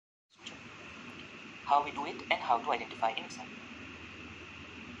how we do it and how to identify in Excel.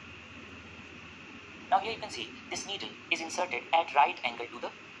 Now here you can see this needle is inserted at right angle to the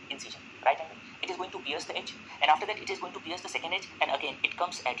incision, right angle. It is going to pierce the edge, and after that it is going to pierce the second edge, and again it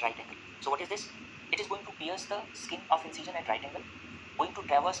comes at right angle. So what is this? It is going to pierce the skin of incision at right angle, going to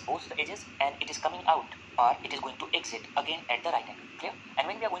traverse both the edges, and it is coming out, or it is going to exit again at the right angle. Clear? And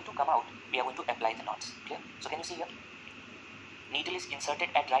when we are going to come out, we are going to apply the knots. Clear? So can you see here? Needle is inserted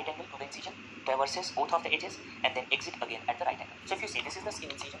at right angle to the incision, traverses both of the edges, and then exit again at the right angle. So if you see, this is the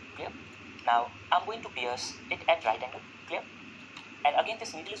skin incision. Clear? Now I'm going to pierce it at right angle. Clear? And again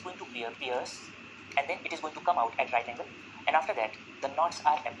this needle is going to pierce, and then it is going to come out at right angle, and after that the knots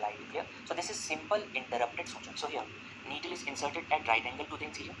are applied. Clear? So this is simple interrupted suture. So here needle is inserted at right angle to the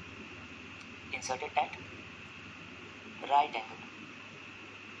incision, inserted at right angle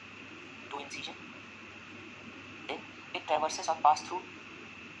to incision, then it traverses or pass through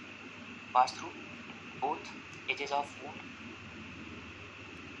both edges of wound.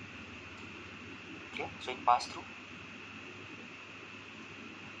 Clear? So it pass through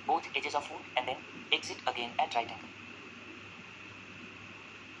both edges of wound and then exit again at right angle.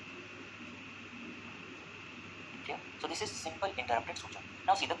 Clear? So this is simple interrupted suture.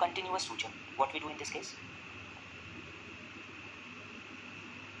 Now see the continuous suture. What we do in this case?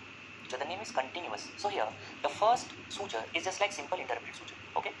 So the name is continuous. So here the first suture is just like simple interrupted suture.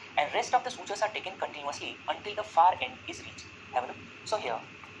 Okay, and rest of the sutures are taken continuously until the far end is reached. Have a look. So here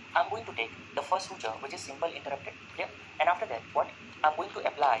I'm going to take the first suture, which is simple interrupted. Clear? And after that, what I'm going to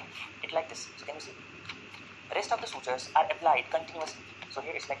apply it like this. So can you see? Rest of the sutures are applied continuously. So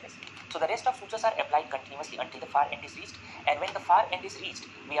here it's like this. So the rest of sutures are applied continuously until the far end is reached, and when the far end is reached,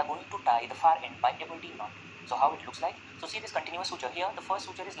 we are going to tie the far end by a built-in knot. So how it looks like? So see this continuous suture here. The first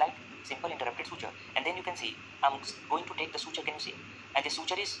suture is like simple interrupted suture, and then you can see I'm going to take the suture. Can you see? And the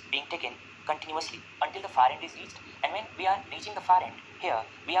suture is being taken continuously until the far end is reached, and when we are reaching the far end, here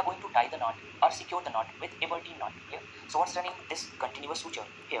we are going to tie the knot or secure the knot with a built-in knot. Clear? So what's running this continuous suture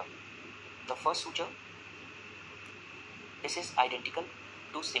here? The first suture, this is identical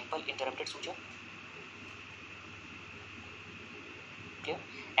to simple interrupted suture. Clear?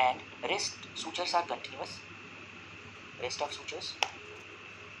 And rest sutures are continuous. Rest of sutures,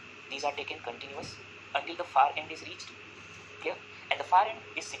 these are taken continuous until the far end is reached. Clear? And the far end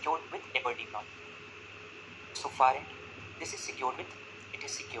is secured with a built-in knot. So far end, this is secured with, it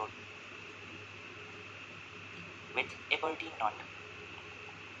is secured with a built-in knot.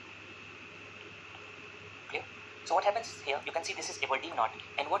 Clear? So what happens here? You can see this is a built-in knot,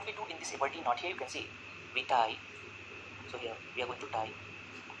 and what we do in this built-in knot here, you can see we tie. So here we are going to tie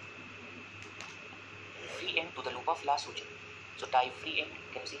free end to the loop of last suture. So tie free end,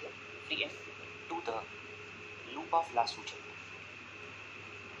 can you see here? Free end to the loop of last suture.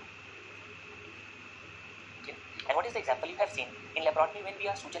 Okay. And what is the example you have seen in laboratory when we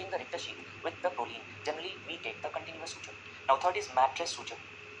are suturing the Richter sheet with the proline? Generally we take the continuous suture. Now third is mattress suture.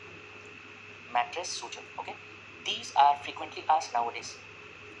 Mattress suture. Okay. These are frequently asked nowadays,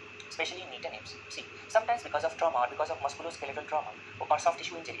 especially in knee and hips. See, sometimes because of trauma or because of musculoskeletal trauma or soft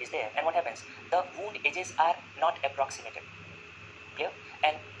tissue injury is there, and what happens? The wound edges are not approximated. Clear?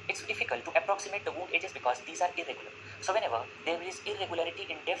 And it's difficult to approximate the wound edges because these are irregular. So whenever there is irregularity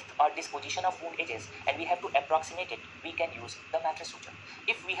in depth or disposition of wound edges and we have to approximate it, we can use the mattress suture.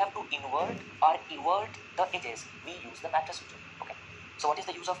 If we have to invert or evert the edges, we use the mattress suture. Okay. So what is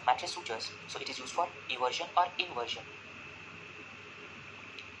the use of mattress sutures? So it is used for eversion or inversion.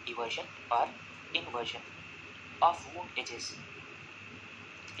 Eversion or inversion of wound edges.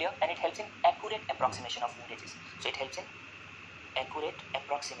 Clear? And it helps in accurate approximation of wound edges. So it helps in accurate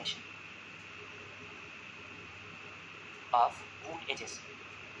approximation of wound edges,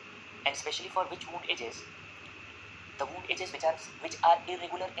 and especially for which wound edges? The wound edges which are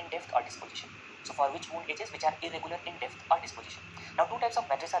irregular in depth or disposition. So for which wound edges which are irregular in depth or disposition. Now two types of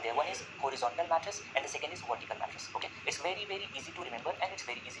mattress are there. One is horizontal mattress and the second is vertical mattress. Okay, it's very easy to remember and it's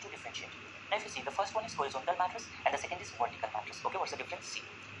very easy to differentiate. Now if you see, the first one is horizontal mattress and the second is vertical mattress. Okay, what's the difference? See,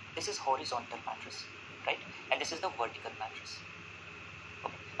 this is horizontal mattress, right? And this is the vertical mattress.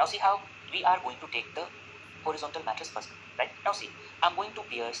 Okay, now see how we are going to take the horizontal mattress first, right? Now see, I'm going to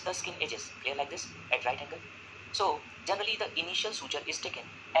pierce the skin edges here like this at right angle. So generally the initial suture is taken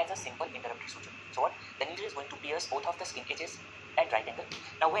as a simple interrupted suture. So what? The needle is going to pierce both of the skin edges at right angle.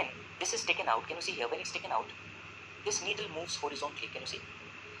 Now when this is taken out, can you see here, when it's taken out, this needle moves horizontally, can you see?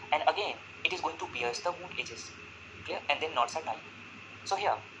 And again, it is going to pierce the wound edges, clear? And then knots are tied. So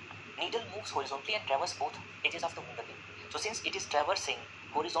here, needle moves horizontally and traverses both edges of the wound again. So since it is traversing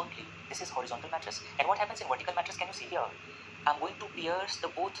horizontally, this is horizontal mattress. And what happens in vertical mattress, can you see here? I'm going to pierce the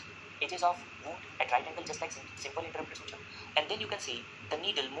both edges of wound at right angle, just like simple interrupted suture. And then you can see the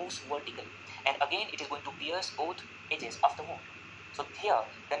needle moves vertically, and again it is going to pierce both edges of the wound. So here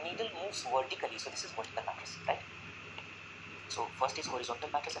the needle moves vertically, so this is vertical mattress, right? So first is horizontal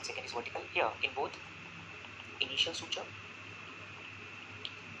mattress and second is vertical. Here in both initial suture,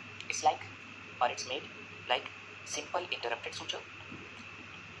 it's like, or it's made like simple interrupted suture.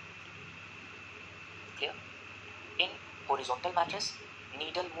 Clear? In horizontal mattress,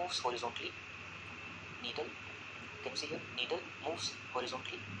 needle moves horizontally. Needle, can you see here? Needle moves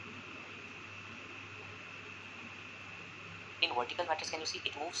horizontally. In vertical mattress, can you see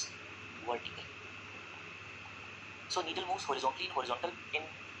it moves vertically? So needle moves horizontally in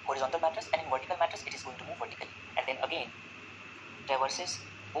horizontal mattress, and in vertical mattress it is going to move vertically, and then again traverses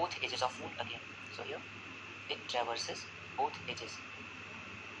both edges of wound again. So here it traverses both edges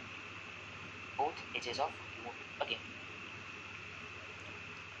of wound again.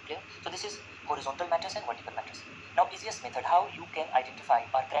 Clear? So this is horizontal mattress and vertical mattress. Now easiest method how you can identify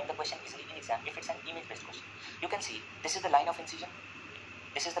or crack the question easily in exam if it's an image based question. You can see this is the line of incision,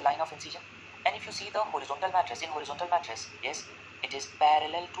 this is the line of incision, and if you see the horizontal mattress, in horizontal mattress, yes, it is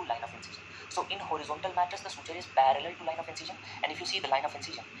parallel to line of incision. So in horizontal mattress the suture is parallel to line of incision, and if you see the line of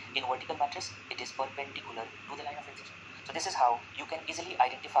incision in vertical mattress, it is perpendicular to the line of incision. So this is how you can easily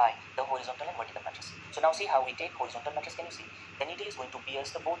identify the horizontal and vertical mattress. So now see how we take horizontal mattress. Can you see the needle is going to pierce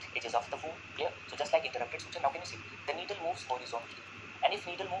the both edges of the wound? Clear? So just like interrupted suture, now can you see the needle moves horizontally, and if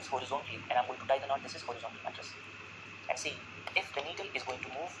needle moves horizontally, and I'm going to tie the knot, this is horizontal mattress. And see, if the needle is going to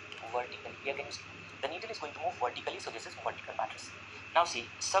move vertically, here can you see the needle is going to move vertically, so this is vertical mattress. Now see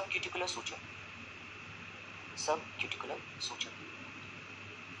subcuticular suture. Subcuticular suture.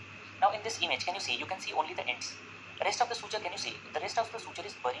 Now in this image, can you see, you can see only the ends. The rest of the suture, can you see, the rest of the suture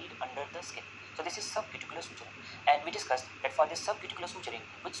is buried under the skin. So this is subcuticular suturing, and we discussed that for this subcuticular suturing,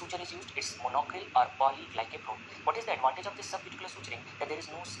 which suture is used? It's monocryl or polyglycaprone. What is the advantage of this subcuticular suturing? That there is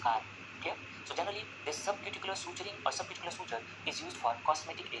no scar. Clear? So generally this subcuticular suturing or subcuticular suture is used for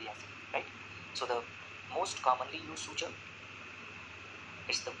cosmetic areas, right? So the most commonly used suture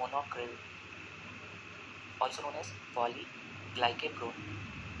is the monocryl, also known as polyglycaprone.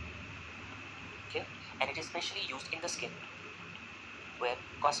 Okay? And it is specially used in the skin where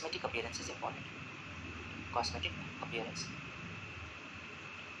cosmetic appearance is important. Cosmetic appearance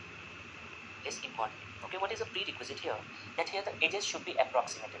is important. Okay, what is the prerequisite here? That here the edges should be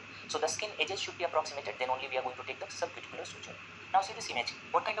approximated. So the skin edges should be approximated, then only we are going to take the subcuticular suture. Now see this image.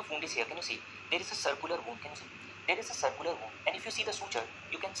 What kind of wound is here? Can you see? There is a circular wound. Can you see? There is a circular wound. And if you see the suture,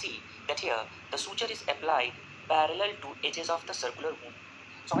 you can see that here the suture is applied parallel to edges of the circular wound.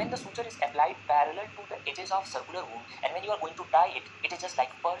 So when the suture is applied parallel to the edges of circular wound, and when you are going to tie it, it is just like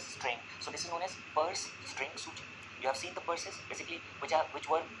purse string. So this is known as purse string suture. You have seen the purses basically which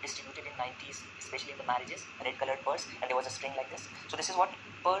were distributed in 90s, especially in the marriages, red colored purse, and there was a string like this. So this is what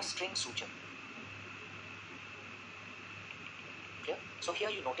purse string suture. Clear? So here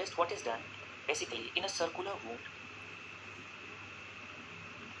you noticed what is done. Basically in a circular wound,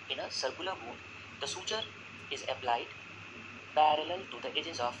 the suture is applied parallel to the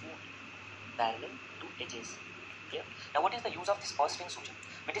edges of wound. Parallel to edges. Clear? Now what is the use of this purse string suture?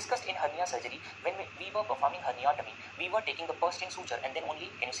 We discussed in hernia surgery, when we were performing herniotomy, we were taking the purse string suture, and then only,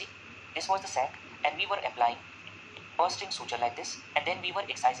 can you see, this was the sac, and we were applying purse string suture like this, and then we were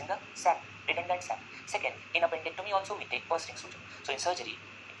excising the sac, redundant sac. Second, in appendectomy also we take purse string suture. So in surgery,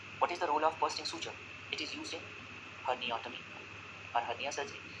 what is the role of purse string suture? It is used in herniotomy or hernia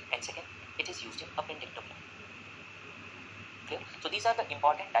surgery, and second, it is used in appendectomy. Clear? So these are the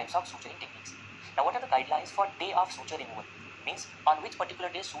important types of suturing techniques. Now what are the guidelines for day of suture removal? Means on which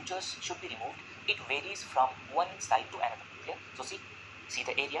particular day sutures should be removed. It varies from one side to another. Clear? So see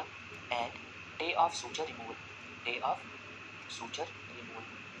the area and day of suture removal. Day of suture removal.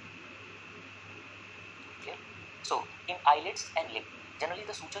 Clear? So in eyelids and lip, generally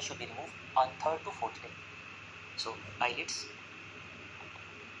the suture should be removed on 3rd to 4th day. So eyelids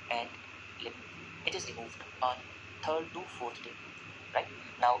and lip, it is removed on 3rd to 4th day. Right?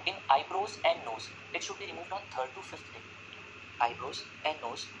 Now in eyebrows and nose, it should be removed on 3rd to 5th day. Eyebrows and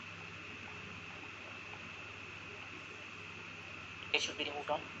nose, it should be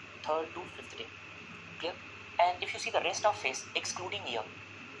removed on 3rd to 5th day. Clear? And if you see the rest of face excluding ear,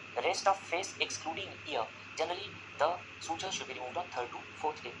 generally the suture should be removed on 3rd to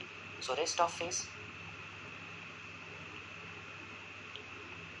 4th day. So rest of face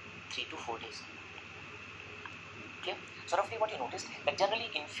 3 to 4 days. Clear? So roughly what you noticed, that generally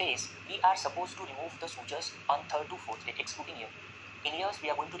in face we are supposed to remove the sutures on 3rd to 4th day excluding ear. In ears we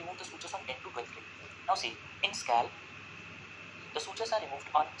are going to remove the sutures on 10 to 12th day. Now see, in scalp the sutures are removed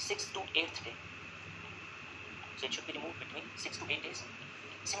on 6th to 8th day. So it should be removed between 6 to 8 days.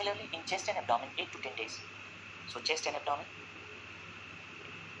 Similarly, in chest and abdomen, 8 to 10 days. So chest and abdomen,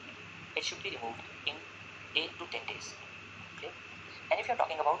 it should be removed in 8 to 10 days. Okay. And if you're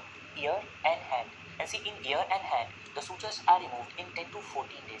talking about ear and hand, and see, in ear and hand, the sutures are removed in 10 to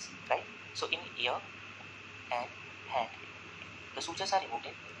 14 days, right? So in ear and hand, the sutures are removed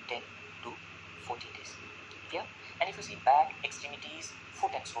in 10 to 14 days. Clear? And if you see back, extremities,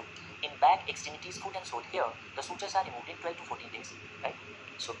 foot and sole, in back, extremities, foot and sole, here the sutures are removed in 12 to 14 days, right?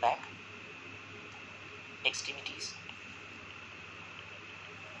 So back, extremities,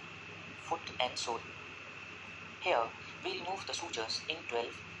 foot and sole, here we remove the sutures in 12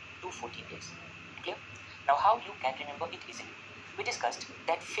 to 14 days. Clear? Now how you can remember it easily? We discussed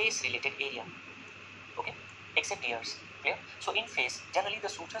that face related area, okay, except ears. Clear? So in face, generally the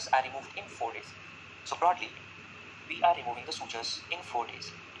sutures are removed in 4 days. So broadly, we are removing the sutures in 4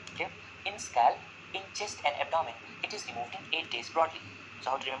 days. Clear? In scalp, in chest and abdomen, it is removed in 8 days broadly.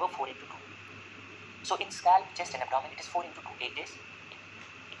 So how to remember 4 into 2? So in scalp, chest and abdomen, it is 4 into 2, 8 days.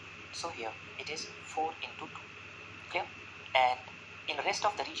 So here it is 4 into 2. Clear? And in the rest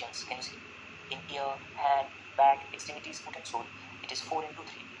of the regions, can you see? In ear, hand, back, extremities, foot and sole, it is 4 into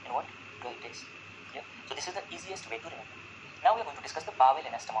 3 in what? 12 days. Clear? So this is the easiest way to remember. Now we are going to discuss the bowel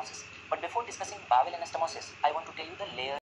anastomosis. But before discussing bowel anastomosis, I want to tell you the layer